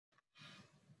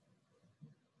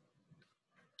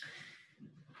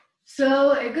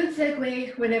So a good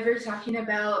segue whenever talking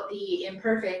about the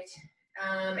imperfect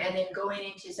and then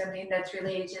going into something that's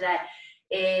related to that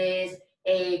is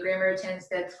a grammar tense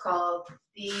that's called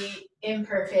the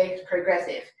imperfect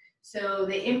progressive. So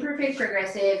the imperfect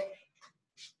progressive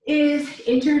is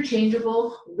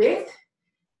interchangeable with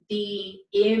the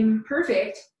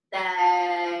imperfect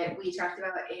that we talked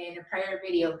about in a prior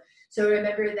video. So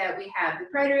remember that we have the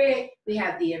preterite, we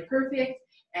have the imperfect,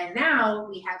 and now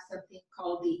we have something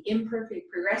called the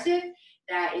imperfect progressive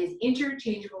that is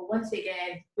interchangeable once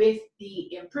again with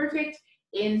the imperfect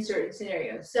in certain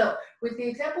scenarios. So with the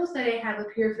examples that I have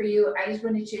up here for you, I just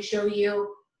wanted to show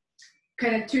you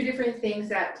kind of two different things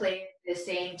that play at the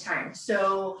same time.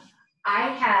 So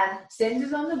I have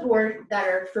sentences on the board that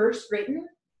are first written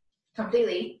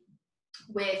completely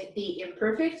with the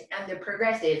imperfect and the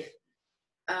progressive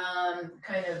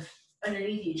kind of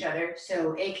underneath each other.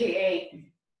 So AKA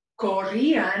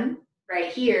corrían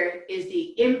right here is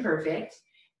the imperfect,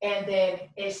 and then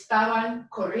estaban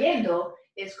corriendo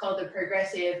is called the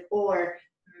progressive, or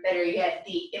better yet,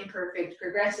 the imperfect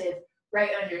progressive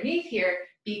right underneath here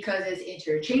because it's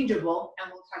interchangeable,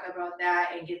 and we'll talk about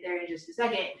that and get there in just a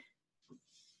second.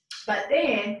 But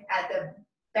then at the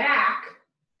back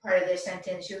part of the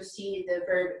sentence, you'll see the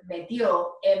verb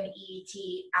metió,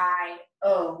 M-E-T-I-O,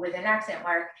 with an accent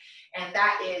mark, and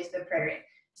that is the preterite.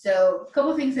 So a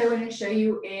couple things I want to show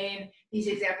you in these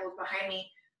examples behind me.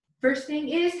 First thing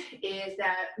is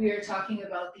that we are talking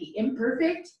about the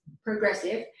imperfect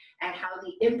progressive and how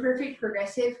the imperfect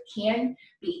progressive can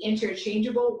be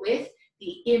interchangeable with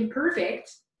the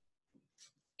imperfect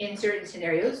in certain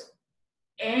scenarios.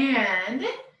 And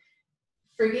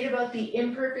forget about the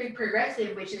imperfect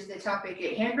progressive, which is the topic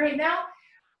at hand right now.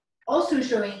 Also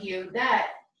showing you that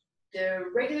the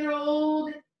regular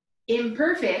old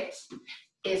imperfect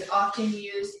is often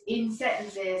used in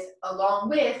sentences along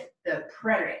with the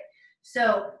preterite.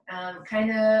 So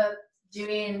kind of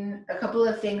doing a couple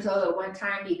of things all at one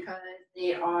time because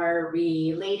they are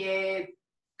related,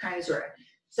 kind of sort of.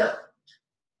 So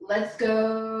let's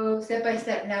go step by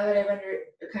step now that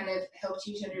I've kind of helped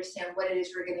you to understand what it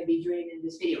is we're going to be doing in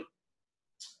this video.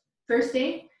 First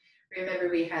thing, remember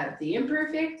we have the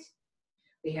imperfect,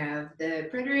 we have the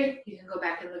preterite. You can go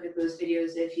back and look at those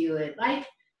videos if you would like.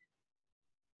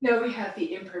 Now we have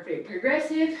the imperfect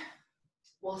progressive.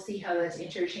 We'll see how that's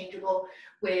interchangeable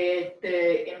with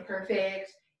the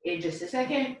imperfect in just a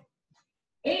second.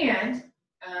 And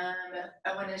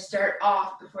I want to start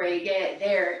off before I get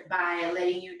there by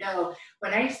letting you know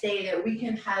when I say that we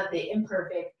can have the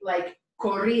imperfect like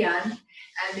corrían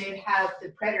and then have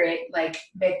the preterite like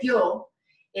metió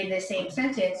in the same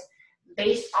sentence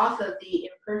based off of the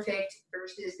imperfect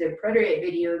versus the preterite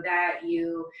video that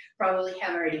you probably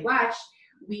have already watched.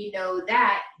 We know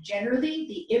that generally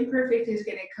the imperfect is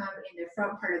going to come in the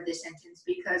front part of the sentence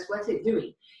because what's it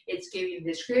doing? It's giving a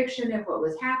description of what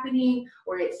was happening,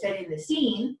 or it's setting the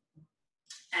scene.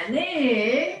 And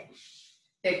then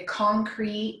the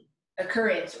concrete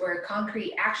occurrence or a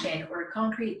concrete action or a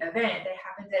concrete event that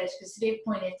happens at a specific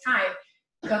point in time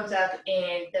comes up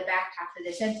in the back half of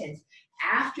the sentence.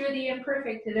 After the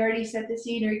imperfect had already set the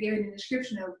scene or given a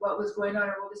description of what was going on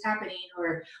or what was happening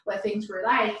or what things were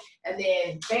like, and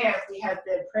then bam, we have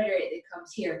the preterite that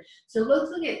comes here. So let's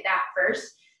look at that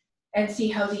first and see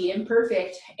how the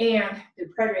imperfect and the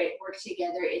preterite work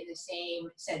together in the same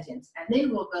sentence. And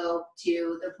then we'll go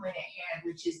to the point at hand,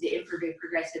 which is the imperfect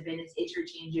progressive and its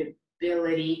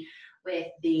interchangeability with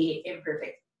the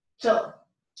imperfect. So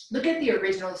look at the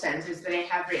original sentences that I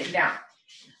have written down.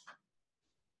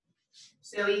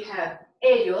 So we have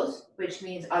ellos, which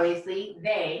means obviously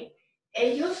they.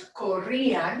 Ellos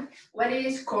corrían. What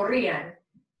is corrían?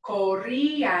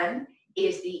 Corrían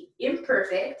is the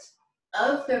imperfect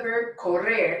of the verb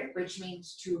correr, which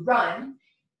means to run,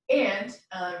 and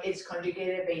it's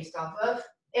conjugated based off of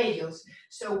ellos.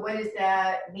 So what does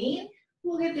that mean?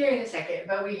 We'll get there in a second,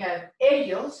 but we have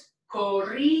ellos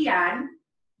corrían,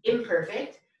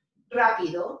 imperfect,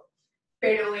 rápido,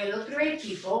 pero el otro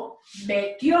equipo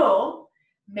metió.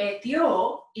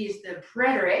 Metió is the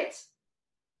preterite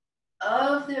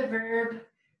of the verb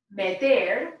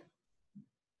meter,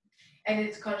 and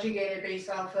it's conjugated based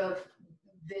off of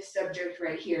this subject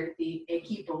right here, the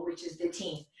equipo, which is the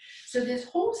team. So this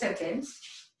whole sentence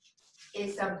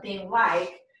is something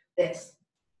like this.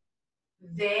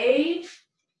 They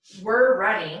were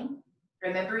running.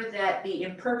 Remember that the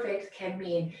imperfect can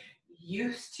mean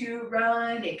used to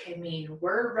run, it can mean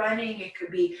were running, it could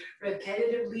be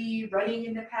repetitively running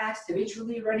in the past,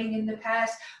 habitually running in the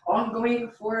past,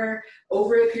 ongoing for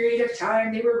over a period of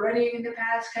time, they were running in the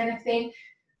past kind of thing.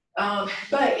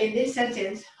 But in this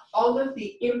sentence, all of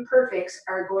the imperfects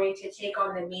are going to take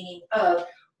on the meaning of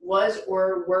was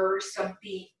or were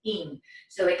something in.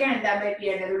 So again, that might be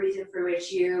another reason for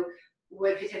which you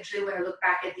would potentially want to look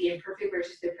back at the imperfect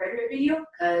versus the preterite video,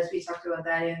 because we talked about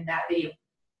that in that video.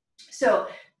 So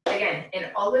again,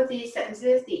 in all of these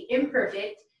sentences, the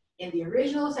imperfect in the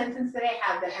original sentence that I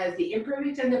have that has the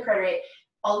imperfect and the preterite,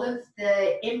 all of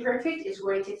the imperfect is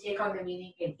going to take on the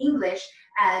meaning in English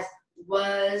as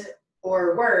was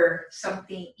or were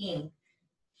something in.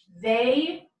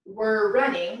 They were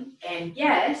running, and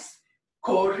yes,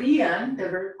 corrían, the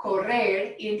verb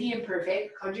correr in the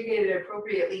imperfect, conjugated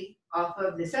appropriately off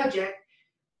of the subject,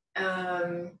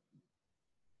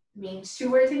 means two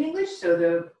words in English. So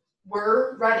the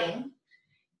were running,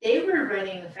 they were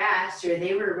running fast, or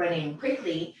they were running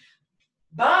quickly,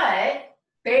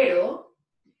 pero,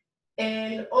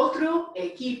 el otro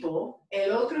equipo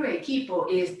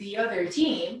is the other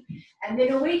team, and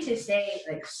then a way to say,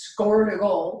 like, scored a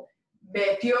goal,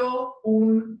 metió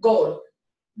un gol.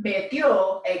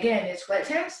 Metió, again, is what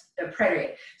tense? The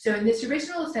preterite. So in this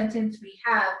original sentence, we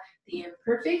have the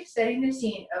imperfect setting the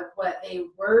scene of what they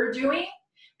were doing,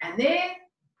 and then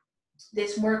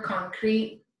this more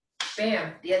concrete,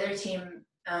 bam, the other team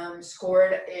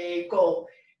scored a goal.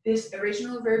 This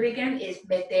original verb again is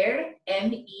meter,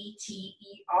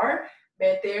 M-E-T-E-R.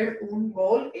 Meter un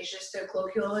gol is just a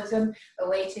colloquialism, a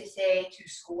way to say to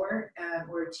score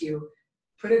or to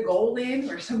put a goal in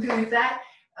or something like that.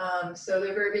 So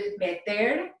the verb is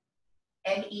meter,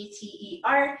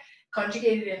 M-E-T-E-R,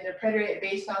 conjugated in the preterite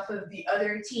based off of the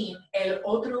other team, el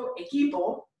otro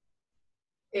equipo.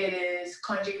 It is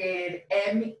conjugated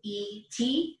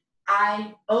M-E-T-I-O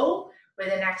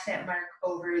with an accent mark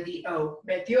over the O.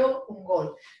 Metió un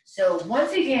gol. So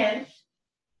once again,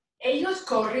 ellos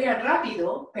corrían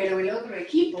rápido, pero el otro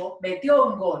equipo metió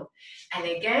un gol. And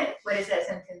again, what does that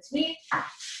sentence mean?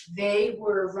 They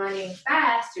were running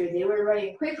fast, or they were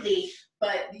running quickly,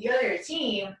 but the other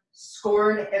team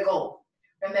scored a goal.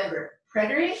 Remember,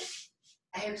 preterite,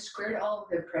 I have squared all of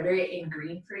the preterite in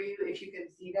green for you, if you can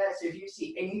see that. So if you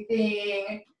see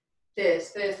anything,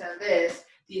 this, and this,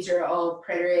 these are all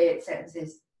preterite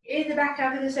sentences in the back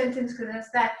half of the sentence, because that's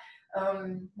that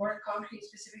more concrete,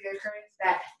 specific occurrence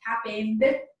that happened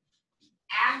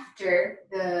after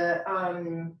the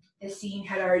scene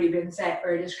had already been set,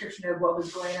 or a description of what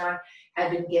was going on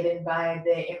had been given by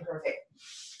the imperfect.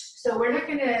 So we're not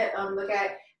going to look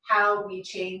at how we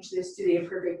change this to the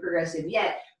imperfect progressive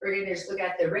yet. We're going to just look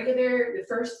at the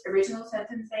first original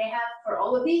sentence that I have for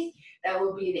all of these. That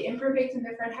will be the imperfect in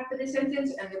the front half of the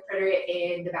sentence and the preterite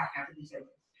in the back half of the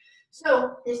sentence.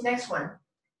 So this next one,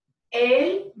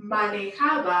 él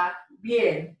manejaba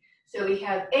bien. So we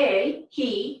have él,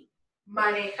 he.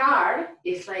 Manejar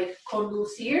is like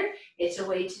conducir. It's a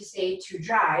way to say to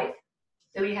drive.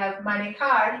 So we have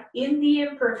manejar in the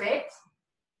imperfect,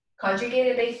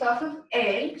 conjugated based off of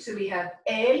él. So we have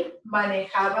él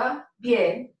manejaba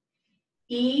bien.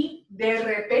 Y de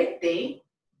repente,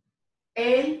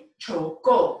 él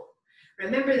chocó.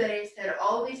 Remember that I said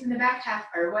all of these in the back half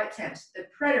are what tense? The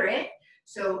preterite.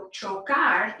 So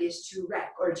chocar is to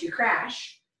wreck or to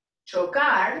crash.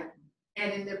 Chocar.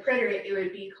 And in the preterite, it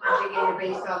would be conjugated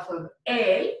based off of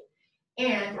él.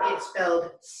 And it's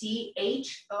spelled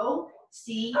C-H-O-C-O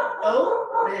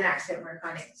with an accent mark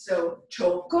on it. So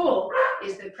chocó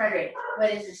is the preterite.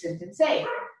 What does the sentence say?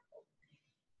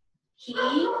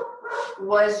 He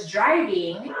was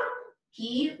driving,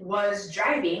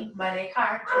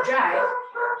 manejar, to drive.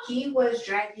 He was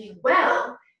driving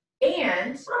well,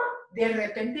 and de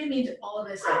repente means all of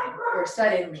a sudden, or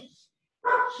suddenly.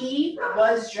 He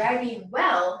was driving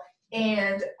well,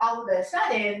 and all of a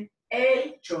sudden,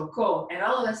 él chocó, and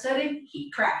all of a sudden,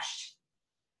 he crashed.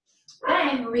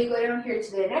 Then, when we go down here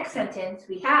to the next sentence,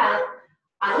 we have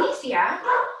Alicia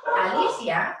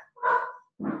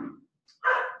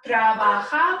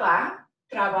trabajaba,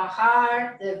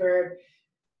 trabajar, the verb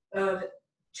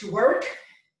to work,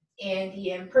 and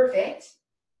the imperfect,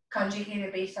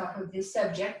 conjugated based off of this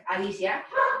subject, Alicia.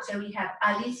 So we have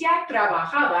Alicia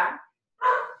trabajaba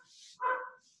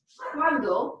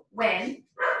cuando, when,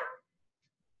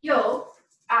 yo,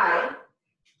 I,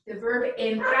 the verb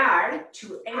entrar,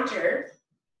 to enter.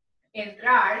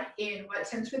 Entrar, in what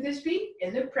sense would this be?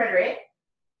 In the preterite.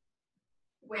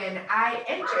 When I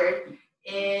entered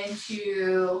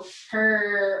into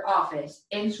her office,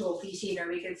 en su oficina,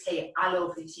 we could say a la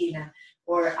oficina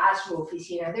or a su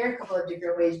oficina. There are a couple of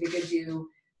different ways we could do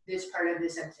this part of the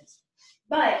sentence.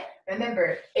 But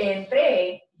remember,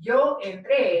 entré, yo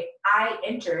entré, I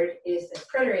entered is the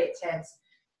preterite tense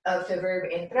of the verb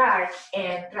entrar,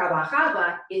 and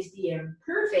trabajaba is the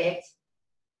imperfect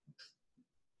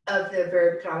of the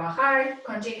verb trabajar,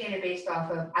 conjugated based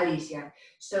off of Alicia.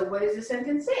 So what does the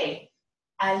sentence say?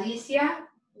 Alicia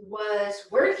was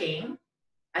working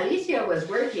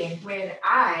when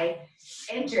I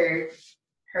entered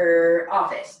her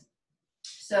office.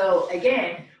 So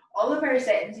again, all of our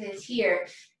sentences here,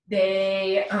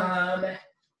 they have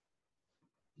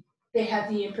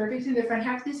the imperfect in the front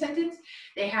half of the sentence,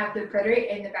 they have the preterite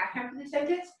in the back half of the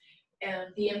sentence,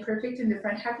 and the imperfect in the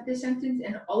front half of the sentence,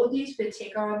 and all of these would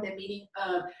take on the meaning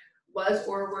of was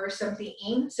or were something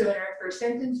in. So in our first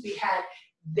sentence, we had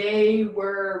they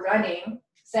were running.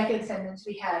 Second sentence,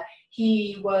 we had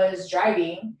he was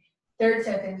driving. Third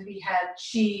sentence, we had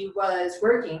she was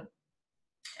working.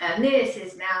 And this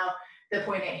is now the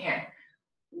point at hand.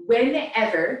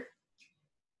 Whenever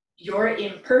your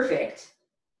imperfect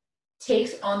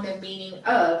takes on the meaning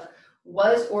of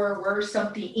was or were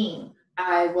something in.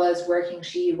 I was working,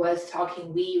 she was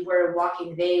talking, we were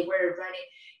walking, they were running,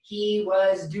 he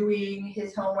was doing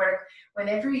his homework.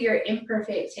 Whenever your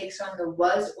imperfect takes on the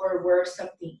was or were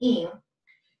something in,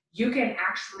 you can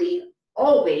actually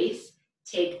always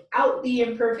take out the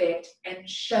imperfect and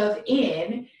shove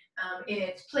in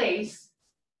its place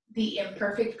the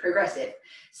imperfect progressive.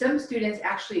 Some students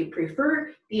actually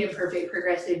prefer the imperfect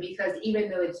progressive because even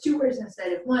though it's two words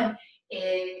instead of one,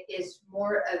 it is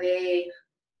more of a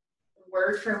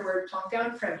word for word plunk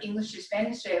down from English to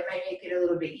Spanish, so it might make it a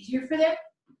little bit easier for them.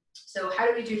 So how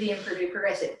do we do the imperfect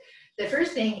progressive? The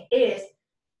first thing is,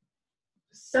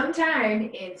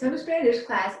 sometime in some Spanish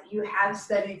class, you have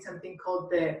studied something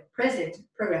called the present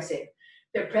progressive.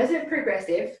 The present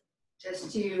progressive,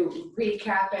 just to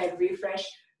recap and refresh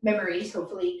memories,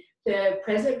 hopefully, the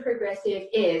present progressive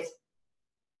is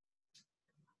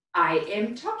I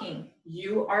am talking,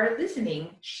 you are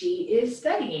listening, she is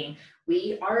studying,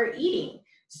 we are eating.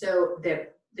 So the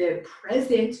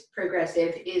present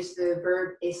progressive is the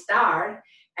verb estar,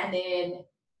 and then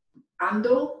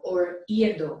ando or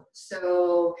yendo.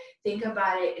 So think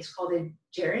about it, it's called a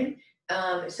gerund.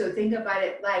 So think about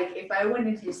it like if I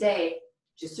wanted to say,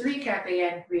 just to recap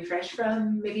again, refresh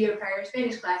from maybe a prior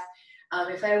Spanish class,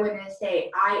 if I wanted to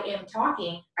say I am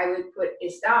talking, I would put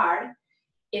estar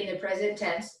in the present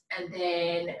tense and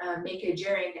then make a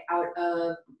gerund out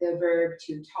of the verb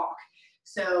to talk.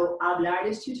 So hablar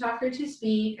is to talk or to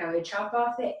speak. I would chop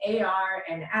off the AR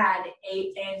and add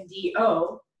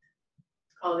ANDO,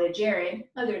 called a gerund,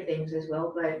 other things as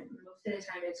well, but most of the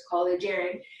time it's called a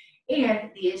gerund. And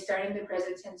the estar in the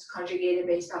present tense conjugated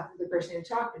based off of the person who's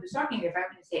talking. If I'm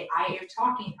going to say I am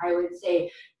talking, I would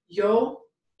say yo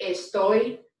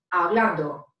estoy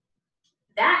hablando.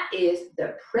 That is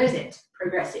the present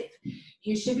progressive.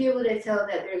 You should be able to tell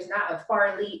that there's not a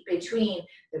far leap between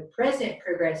the present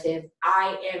progressive,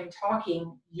 I am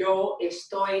talking, yo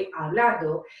estoy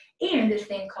hablando, and this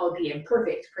thing called the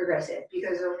imperfect progressive,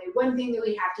 because there's only one thing that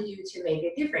we have to do to make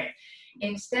it different.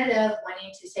 Instead of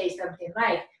wanting to say something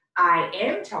like, I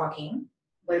am talking,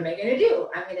 what am I going to do?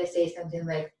 I'm going to say something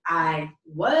like, I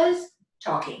was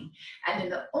talking. And then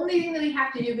the only thing that we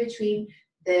have to do between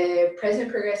the present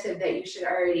progressive that you should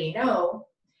already know,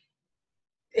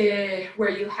 where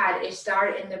you had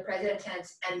estar in the present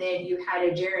tense and then you had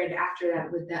a gerund after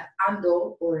that with the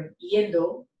ando or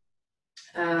yendo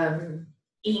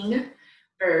in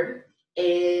verb,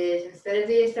 is instead of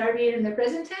the estar being in the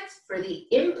present tense, for the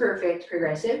imperfect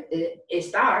progressive, the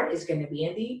estar is going to be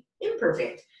in the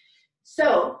imperfect.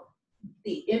 So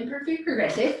the imperfect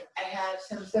progressive, I have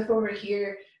some stuff over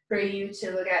here for you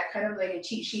to look at, kind of like a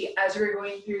cheat sheet as we're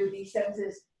going through these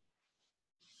sentences.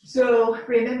 So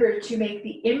remember, to make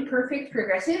the imperfect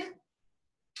progressive,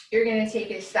 you're going to take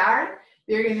estar,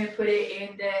 you're going to put it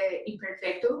in the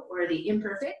imperfecto or the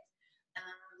imperfect.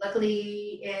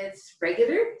 Luckily, it's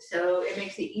regular, so it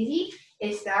makes it easy.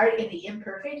 Estar in the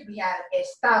imperfect, we have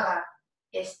estaba,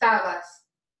 estabas,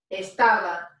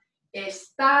 estaba,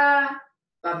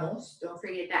 estábamos. Don't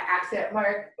forget that accent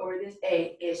mark over this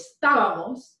A,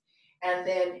 estábamos, and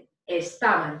then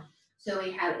estaban. So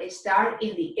we have estar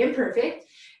in the imperfect,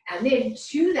 and then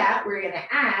to that, we're going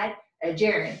to add a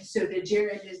gerund. So the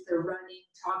gerund is the running,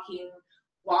 talking,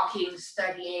 walking,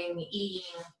 studying,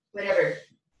 eating, whatever.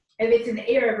 If it's an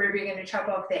AR verb, you're going to chop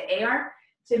off the AR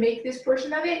to make this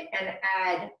portion of it and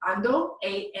add ando,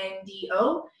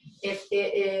 A-N-D-O. If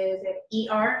it is an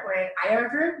ER or an IR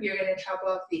verb, you're going to chop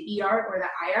off the ER or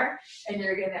the IR, and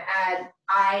you're going to add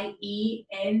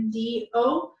I-E-N-D-O.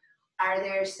 Are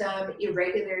there some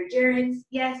irregular gerunds?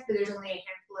 Yes, but there's only a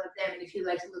handful of them, and if you'd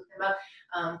like to look them up,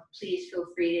 please feel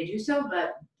free to do so,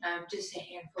 but just a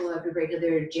handful of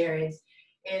irregular gerunds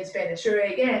in Spanish. So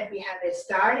again, we have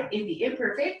estar in the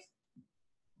imperfect,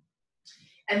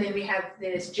 And then we have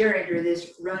this gerund, or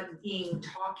this running,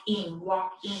 talking,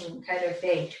 walking kind of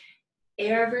thing.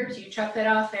 AR verbs, you chop that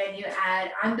off and you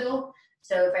add ando.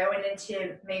 So if I wanted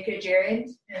to make a gerund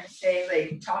and say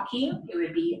like talking, it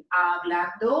would be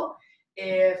hablando.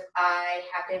 If I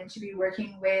happen to be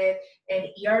working with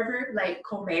an ER verb like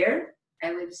comer,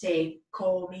 I would say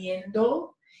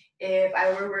comiendo. If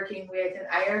I were working with an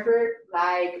IR verb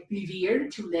like vivir,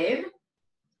 to live,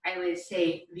 I would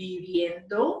say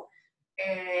viviendo.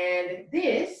 And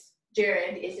this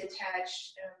gerund is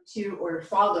attached to, or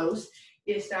follows,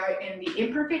 is start in the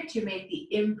imperfect to make the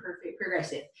imperfect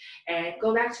progressive. And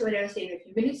go back to what I was saying a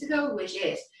few minutes ago, which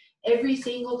is every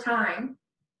single time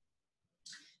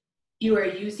you are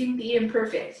using the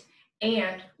imperfect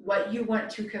and what you want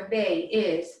to convey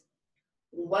is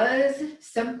was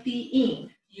something,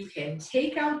 you can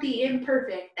take out the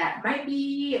imperfect that might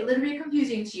be a little bit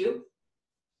confusing to you,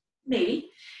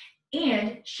 maybe,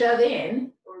 and shove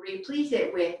in or replace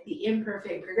it with the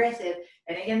imperfect progressive.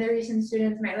 And again, the reason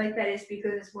students might like that is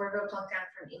because it's more of a plunk down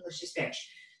from English to Spanish.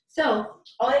 So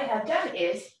all I have done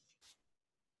is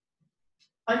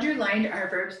underlined our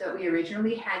verbs that we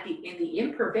originally had in the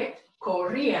imperfect,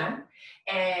 corrían,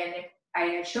 and I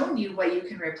have shown you what you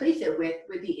can replace it with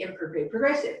the imperfect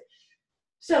progressive.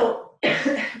 So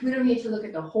we don't need to look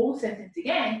at the whole sentence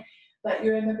again, but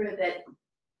you remember that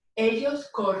ellos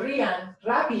corrían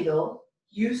rápido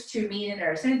used to mean in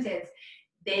our sentence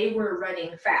they were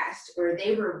running fast, or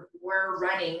they were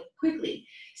running quickly.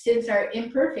 Since our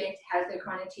imperfect has the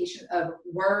connotation of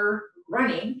were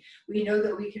running, we know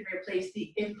that we can replace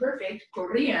the imperfect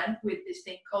corrían with this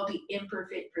thing called the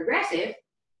imperfect progressive,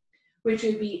 which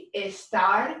would be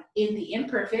estar in the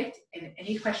imperfect. And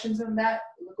any questions on that,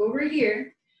 look over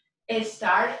here.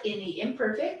 Estar in the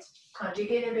imperfect,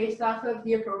 conjugated based off of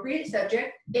the appropriate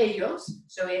subject, ellos,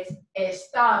 so it's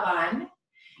estaban,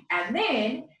 and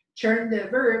then turn the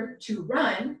verb to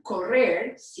run,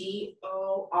 correr,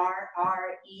 C-O-R-R-E-R,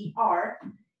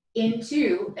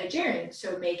 into a gerund,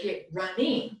 so make it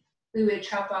running. We would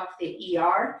chop off the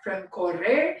ER from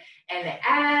correr and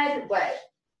add what?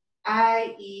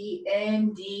 I-E-N-D-O,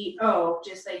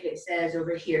 just like it says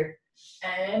over here,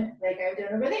 and like I've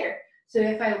done over there. So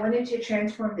if I wanted to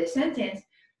transform the sentence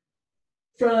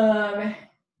from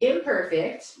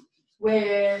imperfect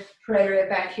with preterite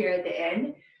back here at the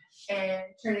end and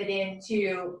turn it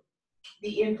into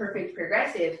the imperfect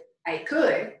progressive, I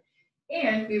could,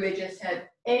 and we would just have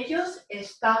ellos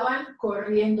estaban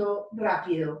corriendo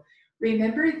rápido.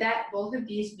 Remember that both of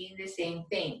these mean the same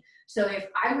thing. So if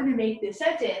I want to make this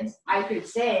sentence, I could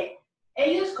say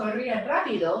ellos corrían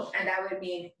rápido, and that would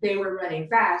mean they were running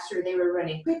fast or they were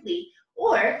running quickly.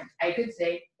 Or I could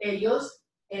say ellos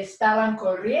estaban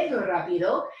corriendo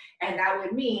rápido, and that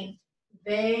would mean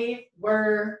they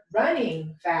were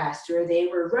running fast or they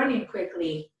were running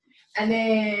quickly. And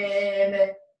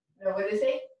then, what did it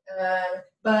say?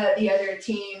 But the other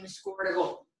team scored a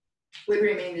goal, would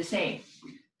remain the same.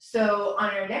 So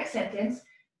on our next sentence,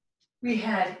 we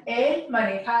had él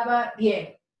manejaba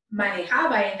bien.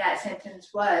 Manejaba in that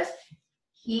sentence was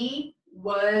he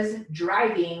was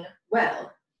driving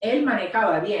well. Él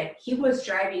manejaba bien. He was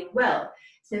driving well.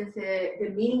 Since the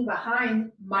meaning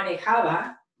behind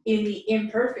manejaba in the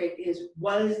imperfect is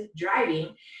was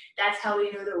driving, that's how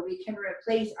we know that we can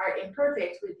replace our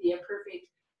imperfect with the imperfect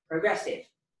progressive.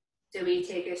 So we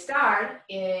take a star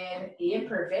in the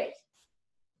imperfect.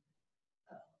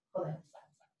 Hold on.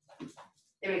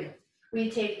 There we go. We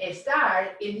take a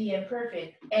star in the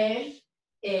imperfect. Él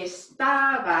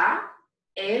estaba,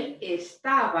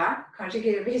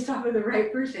 conjugated based off of the right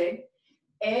person.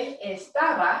 Él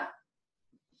estaba,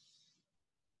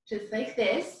 just like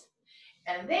this.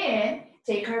 And then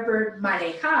take our verb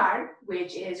manejar,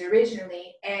 which is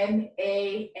originally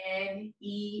M-A-N-E-J-A-R.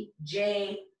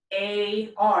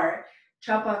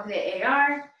 Chop off the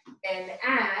A-R and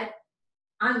add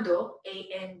ando,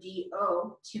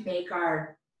 A-N-D-O, to make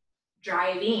our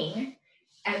driving.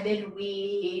 And then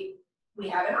we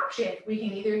have an option. We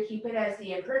can either keep it as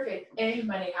the imperfect, él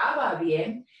manejaba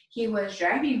bien, he was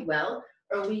driving well,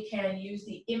 or we can use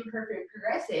the imperfect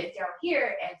progressive down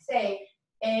here and say,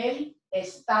 él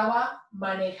estaba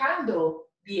manejando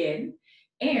bien,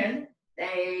 and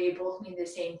they both mean the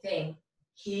same thing.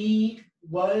 He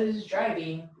was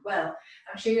driving well.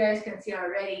 I'm sure you guys can see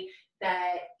already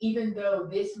that even though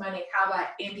this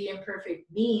manejaba in the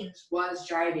imperfect means was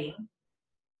driving,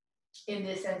 in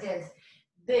this sentence,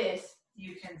 this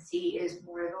you can see is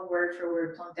more of a word for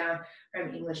word plunk down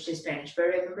from English to Spanish. But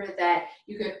remember that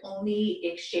you can only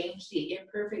exchange the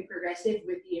imperfect progressive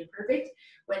with the imperfect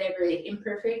whenever the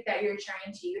imperfect that you're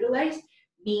trying to utilize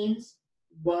means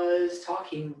was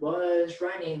talking, was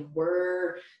running,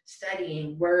 were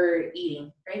studying, were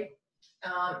eating, right?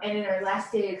 And in our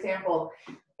last day example,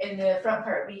 in the front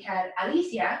part, we had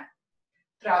Alicia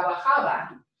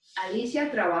trabajaba. Alicia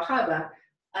trabajaba.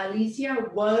 Alicia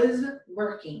was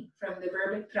working, from the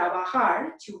verb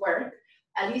trabajar, to work.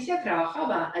 Alicia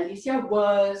trabajaba. Alicia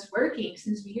was working.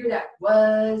 Since we hear that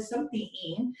was something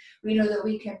in, we know that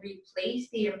we can replace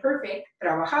the imperfect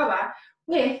trabajaba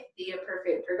with the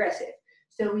imperfect progressive.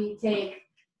 So we take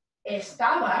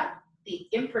estaba, the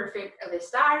imperfect of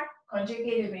estar,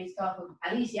 conjugated based off of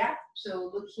Alicia.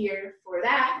 So look here for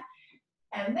that.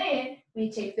 And then we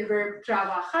take the verb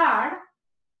trabajar,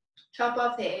 chop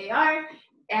off the AR,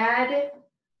 add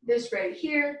this right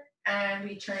here, and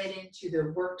we turn it into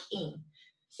the working.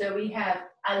 So we have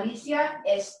Alicia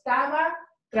estaba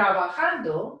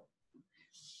trabajando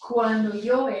cuando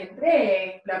yo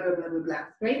entré, blah, blah, blah, blah, blah,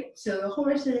 right? So the whole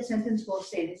rest of the sentence will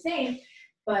stay the same.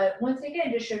 But once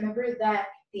again, just remember that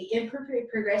the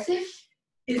imperfect progressive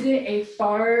isn't a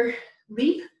far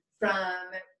leap from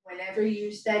whenever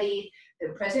you studied the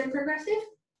present progressive.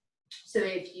 So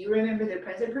if you remember the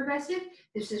present progressive,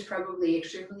 this is probably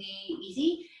extremely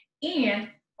easy. And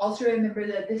also remember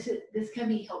that this can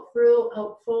be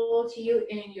helpful to you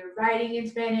in your writing in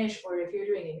Spanish, or if you're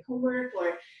doing any homework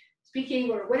or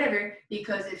speaking or whatever,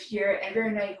 because if you're ever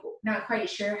not quite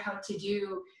sure how to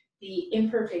do the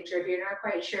imperfect, or if you're not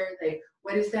quite sure, like,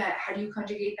 what is that? How do you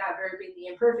conjugate that verb in the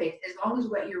imperfect? As long as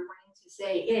what you're wanting to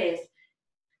say is,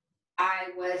 I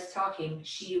was talking,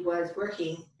 she was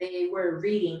working, they were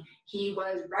reading, he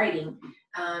was writing.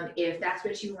 If that's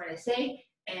what you want to say,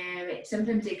 and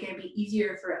sometimes it can be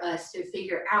easier for us to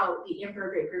figure out the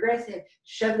imperfect progressive,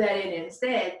 shove that in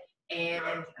instead,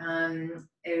 and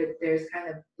there's kind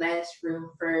of less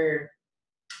room for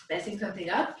messing something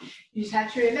up. You just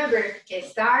have to remember,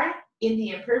 estar in the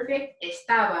imperfect,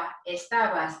 estaba,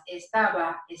 estabas,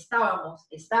 estaba, estábamos,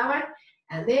 estaban,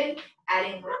 and then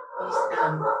adding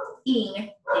these ing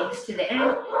things to the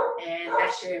end, and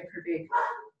that's your imperfect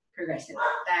progressive.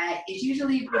 That is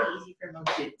usually pretty easy for most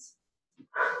students.